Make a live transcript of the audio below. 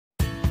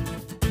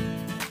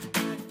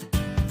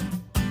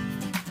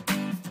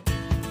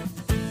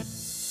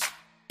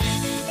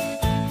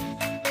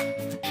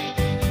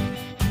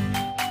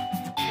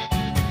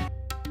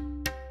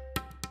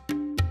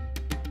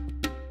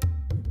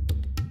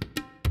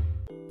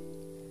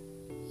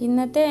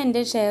ഇന്നത്തെ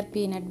എൻ്റെ share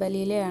peanut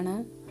ബലീലയാണ്.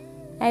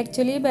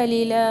 Actually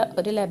Baleela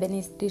ഒരു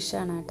ലെബനീസ്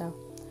ഡിഷാണ് കേട്ടോ.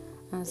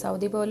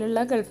 സൗദി പോലുള്ള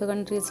ഗൾഫ്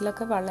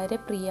കൺട്രീസിലൊക്കെ വളരെ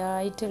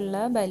പ്രിയമായിട്ടുള്ള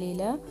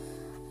ബലീല.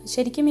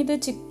 ശരിക്കും ഇത്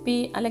ചിപ്പി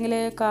അല്ലെങ്കിൽ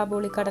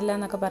കാബൂളി കടല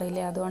എന്നൊക്കെ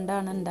പറയില്ലേ,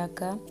 അതുകൊണ്ടാണ്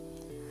ഉണ്ടാക്കുക.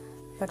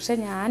 പക്ഷെ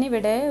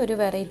ഞാനിവിടെ ഒരു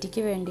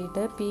വെറൈറ്റിക്ക്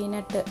വേണ്ടിയിട്ട്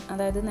പീനട്ട്,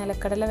 അതായത്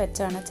നിലക്കടല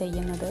വെച്ചാണ്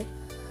ചെയ്യുന്നത്.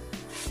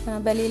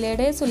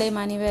 ബലീലയുടെ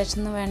സുലൈമാനി വേഷം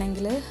എന്ന്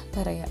വേണമെങ്കിൽ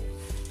പറയാം.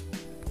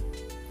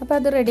 അപ്പോൾ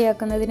അത്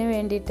റെഡിയാക്കുന്നതിന്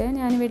വേണ്ടിയിട്ട്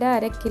ഞാനിവിടെ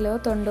 1/2 കിലോ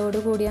തൊണ്ടോട്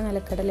കൂടിയ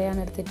നിലക്കടലയാണ്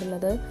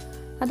എടുത്തിട്ടുള്ളത്.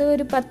 അത്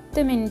ഒരു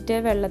 10 മിനിറ്റ്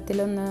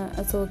വെള്ളത്തിലൊന്ന്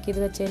സോക്ക് ചെയ്ത്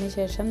വെച്ചതിന്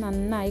ശേഷം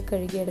നന്നായി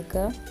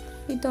കഴുകിയെടുക്കുക.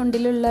 ഈ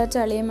തൊണ്ടിലുള്ള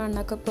ചളിയും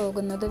മണ്ണൊക്കെ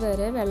പോകുന്നത്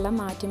വരെ വെള്ളം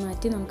മാറ്റി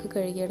മാറ്റി നമുക്ക്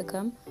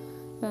കഴുകിയെടുക്കാം.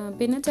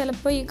 പിന്നെ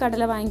ചിലപ്പോൾ ഈ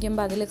കടല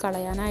വാങ്ങിക്കുമ്പോൾ അതിൽ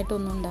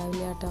കളയാനായിട്ടൊന്നും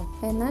ഉണ്ടാവില്ല കേട്ടോ.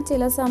 എന്നാൽ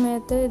ചില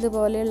സമയത്ത്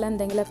ഇതുപോലെയുള്ള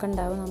എന്തെങ്കിലുമൊക്കെ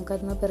ഉണ്ടാവും,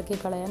 നമുക്കതൊന്ന് പെറുക്കി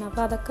കളയാൻ.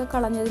 അപ്പോൾ അതൊക്കെ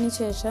കളഞ്ഞതിന്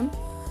ശേഷം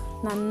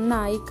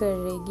നന്നായി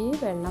കഴുകി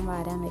വെള്ളം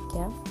വാരാൻ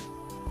വയ്ക്കാം.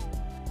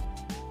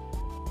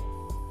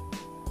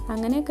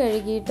 അങ്ങനെ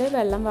കഴുകിയിട്ട്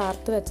വെള്ളം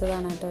വാർത്ത്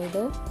വെച്ചതാണ് കേട്ടോ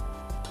ഇത്.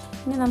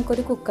 ഇനി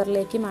നമുക്കൊരു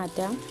കുക്കറിലേക്ക്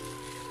മാറ്റാം.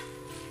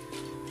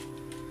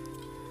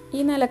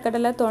 ഈ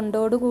നിലക്കടല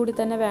തൊണ്ടോട് കൂടി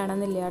തന്നെ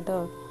വേണമെന്നില്ല കേട്ടോ.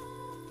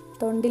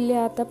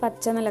 തൊണ്ടില്ലാത്ത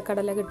പച്ച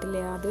നിലക്കടല കിട്ടില്ല,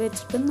 അത്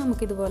വെച്ചിട്ടും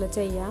നമുക്കിതുപോലെ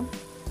ചെയ്യാം.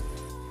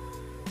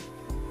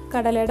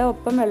 കടലയുടെ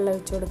ഒപ്പം വെള്ളം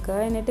ഒഴിച്ചു കൊടുക്കുക.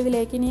 എന്നിട്ട്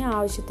ഇതിലേക്ക് ഇനി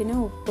ആവശ്യത്തിന്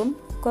ഉപ്പും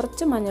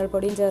കുറച്ച്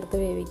മഞ്ഞൾപ്പൊടിയും ചേർത്ത്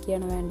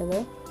വേവിക്കുകയാണ് വേണ്ടത്.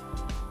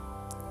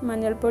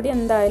 മഞ്ഞൾപ്പൊടി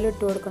എന്തായാലും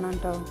ഇട്ട് കൊടുക്കണം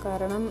കേട്ടോ,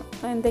 കാരണം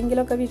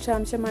എന്തെങ്കിലുമൊക്കെ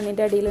വിഷാംശം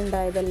മണ്ണിൻ്റെ അടിയിൽ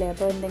ഉണ്ടായതല്ലേ.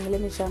 അപ്പോൾ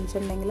എന്തെങ്കിലും വിഷാംശം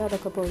ഉണ്ടെങ്കിൽ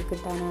അതൊക്കെ പോയി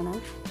കിട്ടാനാണ്.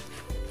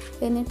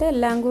 എന്നിട്ട്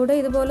എല്ലാം കൂടെ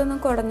ഇതുപോലെ ഒന്ന്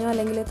കുടഞ്ഞോ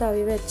അല്ലെങ്കിൽ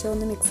തവി വെച്ചോ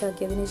ഒന്ന്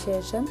മിക്സാക്കിയതിന്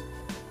ശേഷം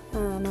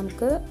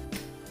നമുക്ക്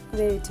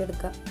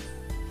വേവിച്ചെടുക്കാം.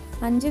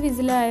 5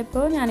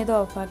 വിസിലായപ്പോൾ ഞാനിത്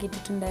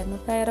ഓഫാക്കിയിട്ടുണ്ടായിരുന്നു.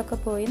 പയറൊക്കെ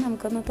പോയി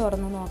നമുക്കൊന്ന്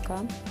തുറന്ന്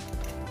നോക്കാം.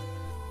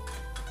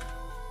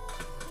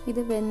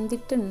 ഇത്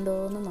വെന്തിട്ടുണ്ടോ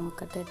എന്ന്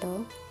നോക്കട്ടെ കേട്ടോ.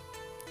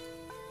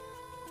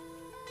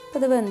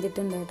 അത്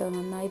വെന്തിട്ടുണ്ട് കേട്ടോ,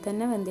 നന്നായി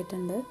തന്നെ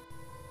വെന്തിട്ടുണ്ട്.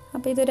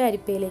 അപ്പോൾ ഇതൊരു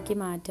അരിപ്പയിലേക്ക്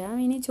മാറ്റാം.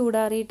 ഇനി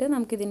ചൂടാറിയിട്ട്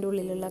നമുക്കിതിൻ്റെ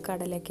ഉള്ളിലുള്ള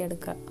കടലയൊക്കെ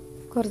എടുക്കാം.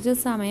 കുറച്ച്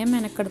സമയം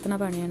മെനക്കെടുത്തുന്ന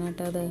പണിയാണ്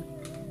കേട്ടോ അത്.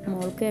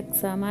 മോൾക്ക്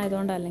എക്സാം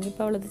ആയതുകൊണ്ട്, അല്ലെങ്കിൽ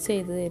ഇപ്പോൾ അവളിത്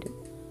ചെയ്തു തരും.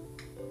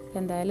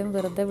 എന്തായാലും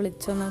വെറുതെ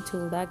വിളിച്ചൊന്ന്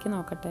ചൂടാക്കി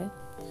നോക്കട്ടെ.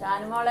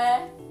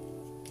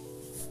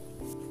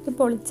 ഇത്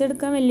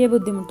പൊളിച്ചെടുക്കാൻ വലിയ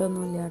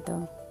ബുദ്ധിമുട്ടൊന്നുമില്ല കേട്ടോ.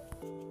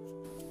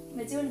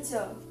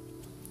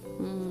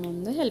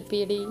 ഒന്ന് ഹെൽപ്പ്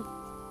ചെയ്യടി.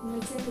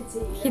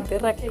 ഇത്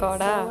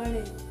റെക്കോർഡാ.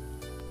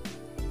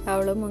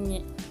 അവള് മുങ്ങി.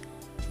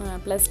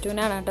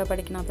 +2-നാണ് കേട്ടോ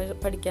പഠിക്കണം. അപ്പോൾ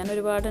പഠിക്കാൻ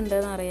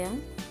ഒരുപാടുണ്ടെന്ന് അറിയാം.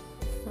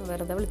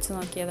 വെറുതെ വിളിച്ചു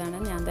നോക്കിയതാണ്.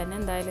 ഞാൻ തന്നെ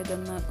എന്തായാലും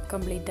ഇതൊന്ന്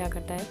കംപ്ലീറ്റ്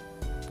ആക്കട്ടെ.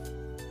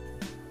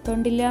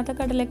 തൊണ്ടില്ലാത്ത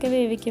കടലൊക്കെ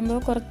വേവിക്കുമ്പോൾ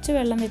കുറച്ച്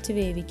വെള്ളം വെച്ച്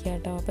വേവിക്കുക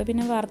കേട്ടോ. അപ്പോൾ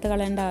പിന്നെ വാർത്ത്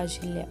കളയേണ്ട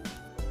ആവശ്യമില്ല.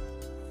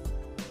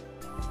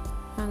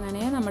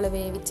 അങ്ങനെ നമ്മൾ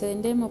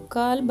വേവിച്ചതിൻ്റെ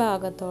 1/4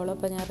 ഭാഗത്തോളം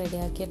ഇപ്പോൾ ഞാൻ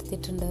റെഡിയാക്കി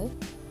എടുത്തിട്ടുണ്ട്.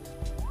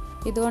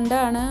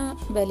 ഇതുകൊണ്ടാണ്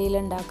ബലീല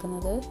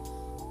ഉണ്ടാക്കുന്നത്.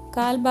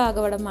 1/4 ഭാഗം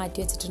അവിടെ മാറ്റി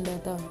വെച്ചിട്ടുണ്ട്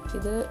കേട്ടോ.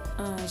 ഇത്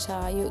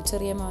ഷായു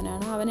ചെറിയ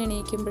മോനാണ്, അവൻ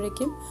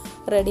എണീക്കുമ്പോഴേക്കും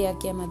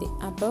റെഡിയാക്കിയാൽ മതി.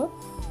 അപ്പോൾ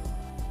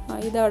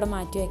ഇതവിടെ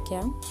മാറ്റി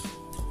വയ്ക്കാം.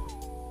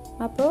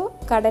 അപ്പോൾ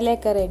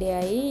കടലയൊക്കെ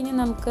റെഡിയായി. ഇനി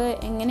നമുക്ക്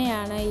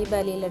എങ്ങനെയാണ് ഈ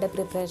ബലീലയുടെ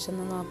പ്രിപ്പറേഷൻ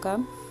എന്ന് നോക്കാം.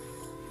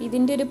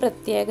 ഇതിൻ്റെ ഒരു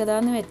പ്രത്യേകത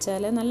എന്ന്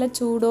വെച്ചാൽ നല്ല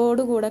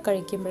ചൂടോടുകൂടെ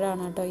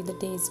കഴിക്കുമ്പോഴാണ് കേട്ടോ ഇത്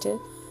ടേസ്റ്റ്.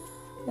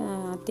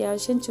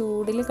 അത്യാവശ്യം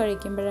ചൂടിൽ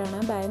കഴിക്കുമ്പോഴാണ്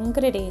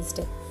ഭയങ്കര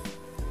ടേസ്റ്റ്.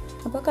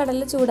 അപ്പോൾ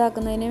കടല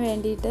ചൂടാക്കുന്നതിന്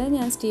വേണ്ടിയിട്ട്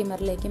ഞാൻ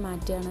സ്റ്റീമറിലേക്ക്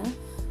മാറ്റുകയാണ്.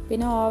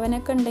 പിന്നെ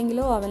ഓവനൊക്കെ ഉണ്ടെങ്കിൽ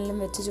ഓവനിലും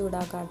വെച്ച്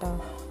ചൂടാക്കാം കേട്ടോ.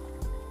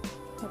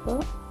 അപ്പോൾ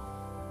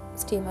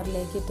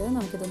സ്റ്റീമറിലേക്കിട്ട്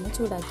നമുക്കിതൊന്ന്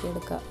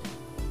ചൂടാക്കിയെടുക്കാം.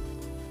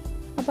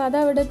 അപ്പോൾ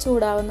അതവിടെ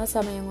ചൂടാവുന്ന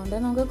സമയം കൊണ്ട്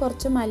നമുക്ക്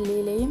കുറച്ച്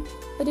മല്ലിയിലയും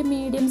ഒരു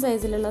മീഡിയം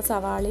സൈസിലുള്ള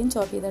സവാളയും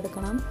ചോപ്പ്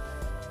ചെയ്തെടുക്കണം.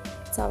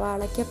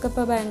 സവാളയ്ക്കൊക്കെ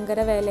ഇപ്പോൾ ഭയങ്കര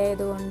വില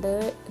ആയതുകൊണ്ട്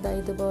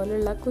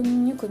ഇതുപോലുള്ള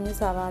കുഞ്ഞു കുഞ്ഞു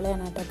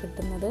സവാളയാണ് കേട്ടോ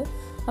കിട്ടുന്നത്.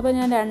 അപ്പോൾ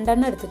ഞാൻ 2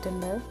 എണ്ണം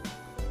എടുത്തിട്ടുണ്ട്.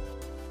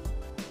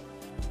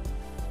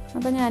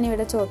 അപ്പോൾ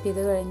ഞാനിവിടെ ചോപ്പ്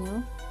ചെയ്ത് കഴിഞ്ഞു.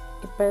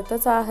 ഇപ്പോഴത്തെ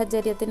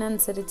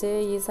സാഹചര്യത്തിനനുസരിച്ച്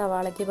ഈ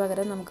സവാളയ്ക്ക്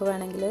പകരം നമുക്ക്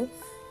വേണമെങ്കിൽ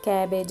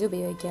ക്യാബേജ്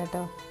ഉപയോഗിക്കാം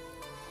കേട്ടോ.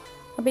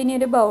 അപ്പോൾ ഇനി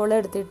ഒരു ബൗൾ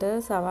എടുത്തിട്ട്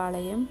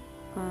സവാളയും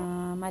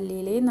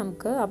മല്ലിയിലയും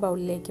നമുക്ക് ആ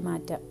ബൗളിലേക്ക്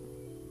മാറ്റാം.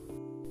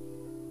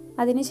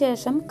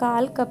 അതിനുശേഷം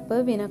 1/4 കപ്പ്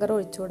വിനെഗർ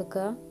ഒഴിച്ചു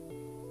കൊടുക്കുക.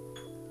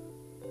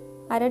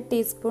 1/2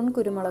 ടീസ്പൂൺ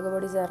കുരുമുളക്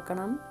പൊടി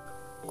ചേർക്കണം.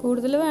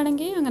 കൂടുതൽ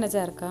വേണമെങ്കിൽ അങ്ങനെ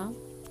ചേർക്കാം.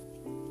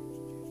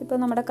 ഇപ്പോൾ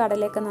നമ്മുടെ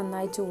കടലയൊക്കെ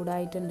നന്നായി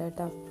ചൂടായിട്ടുണ്ട്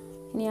കേട്ടോ.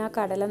 ഇനി ആ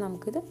കടല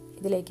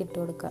ഇതിലേക്ക് ഇട്ട്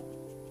കൊടുക്കാം.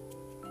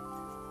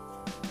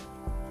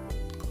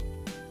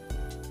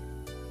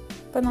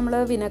 ഇപ്പോൾ നമ്മൾ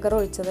വിനെഗർ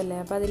ഒഴിച്ചതല്ലേ,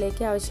 അപ്പോൾ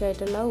അതിലേക്ക്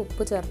ആവശ്യമായിട്ടുള്ള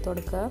ഉപ്പ് ചേർത്ത്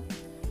കൊടുക്കുക.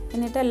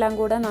 എന്നിട്ട് എല്ലാം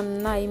കൂടെ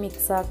നന്നായി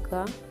മിക്സ് ആക്കുക.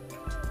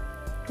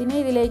 പിന്നെ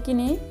ഇതിലേക്ക്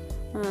ഇനി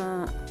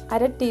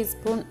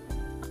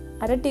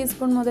 1/2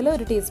 ടീസ്പൂൺ മുതൽ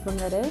 1 ടീസ്പൂൺ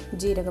വരെ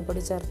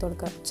ജീരകപ്പൊടി ചേർത്ത്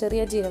കൊടുക്കുക.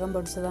 ചെറിയ ജീരകം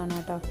പൊടിച്ചതാണ്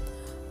കേട്ടോ.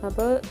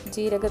 അപ്പോൾ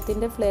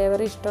ജീരകത്തിൻ്റെ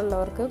ഫ്ലേവർ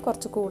ഇഷ്ടമുള്ളവർക്ക്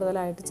കുറച്ച്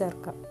കൂടുതലായിട്ട്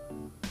ചേർക്കാം.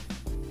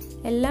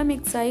 എല്ലാം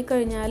മിക്സായി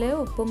കഴിഞ്ഞാൽ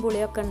ഉപ്പും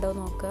പുളിയൊക്കെ ഉണ്ടോ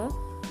നോക്കുക.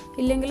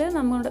 ഇല്ലെങ്കിൽ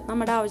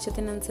നമ്മുടെ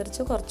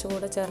ആവശ്യത്തിനനുസരിച്ച്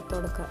കുറച്ചുകൂടെ ചേർത്ത്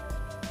കൊടുക്കുക.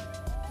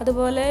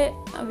 അതുപോലെ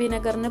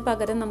വിനെഗറിന്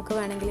പകരം നമുക്ക്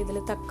വേണമെങ്കിൽ ഇതിൽ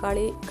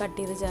തക്കാളി കട്ട്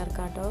ചെയ്ത്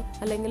ചേർക്കാം കേട്ടോ.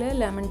 അല്ലെങ്കിൽ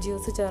ലെമൺ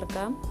ജ്യൂസ്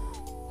ചേർക്കാം.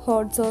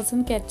 ഹോട്ട് സോസും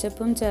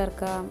കെച്ചപ്പും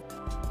ചേർക്കാം.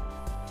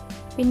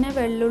 പിന്നെ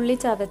വെള്ളുള്ളി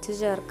ചതച്ച്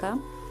ചേർക്കാം.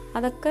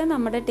 അതൊക്കെ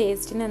നമ്മുടെ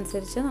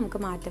ടേസ്റ്റിനനുസരിച്ച് നമുക്ക്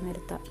മാറ്റം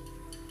വരുത്താം.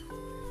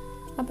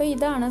 അപ്പോൾ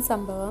ഇതാണ്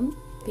സംഭവം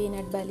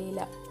പീനട്ട് ബലീല.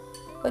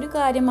 ഒരു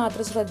കാര്യം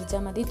മാത്രം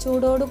ശ്രദ്ധിച്ചാൽ മതി,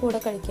 ചൂടോട്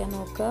കൂടെ കഴിക്കാൻ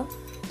നോക്കുക.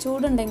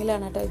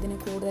 ചൂടുണ്ടെങ്കിലാണ് കേട്ടോ ഇതിന്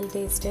കൂടുതൽ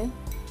ടേസ്റ്റ്.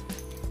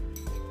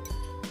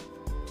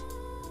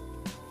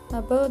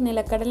 അപ്പോൾ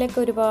നിലക്കടലയൊക്കെ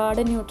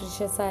ഒരുപാട്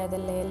ന്യൂട്രീഷ്യസ്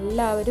ആയതല്ലേ,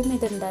 എല്ലാവരും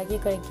ഇതുണ്ടാക്കി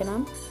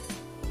കഴിക്കണം.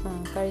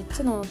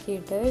 കഴിച്ച്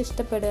നോക്കിയിട്ട്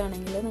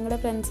ഇഷ്ടപ്പെടുകയാണെങ്കിൽ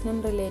നിങ്ങളുടെ ഫ്രണ്ട്സിനും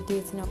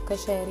റിലേറ്റീവ്സിനും ഒക്കെ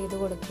ഷെയർ ചെയ്ത്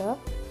കൊടുക്കുക.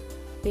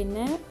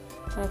 പിന്നെ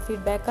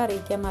ഫീഡ്ബാക്ക്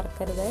അറിയിക്കാൻ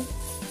മറക്കരുത്.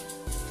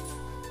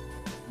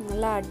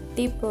 നല്ല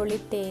അടിപൊളി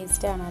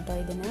ടേസ്റ്റാണ് കേട്ടോ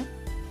ഇതിന്.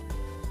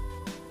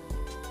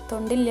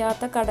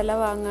 തൊണ്ടില്ലാത്ത കടല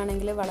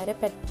വാങ്ങുകയാണെങ്കിൽ വളരെ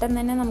പെട്ടെന്ന്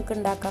തന്നെ നമുക്ക്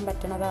ഉണ്ടാക്കാൻ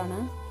പറ്റുന്നതാണ്.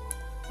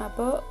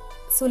 അപ്പോൾ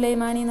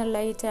സുലൈമാനി എന്നുള്ള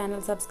ഈ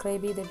ചാനൽ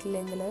സബ്സ്ക്രൈബ്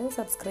ചെയ്തിട്ടില്ലെങ്കിൽ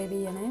സബ്സ്ക്രൈബ്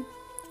ചെയ്യണേ.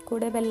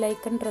 കൂടെ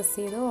ബെല്ലൈക്കൺ പ്രസ്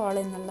ചെയ്ത് ഓൾ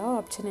എന്നുള്ള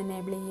ഓപ്ഷൻ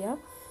എനേബിൾ ചെയ്യുക.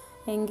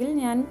 എങ്കിൽ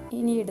ഞാൻ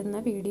ഇനി ഇടുന്ന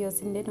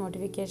വീഡിയോസിൻ്റെ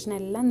നോട്ടിഫിക്കേഷൻ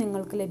എല്ലാം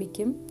നിങ്ങൾക്ക്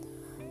ലഭിക്കും.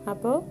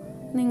 അപ്പോൾ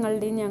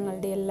നിങ്ങളുടെയും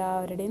ഞങ്ങളുടെയും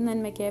എല്ലാവരുടെയും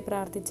നന്മയ്ക്കായി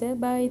പ്രാർത്ഥിച്ച്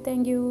ബൈ.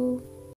 Thank you.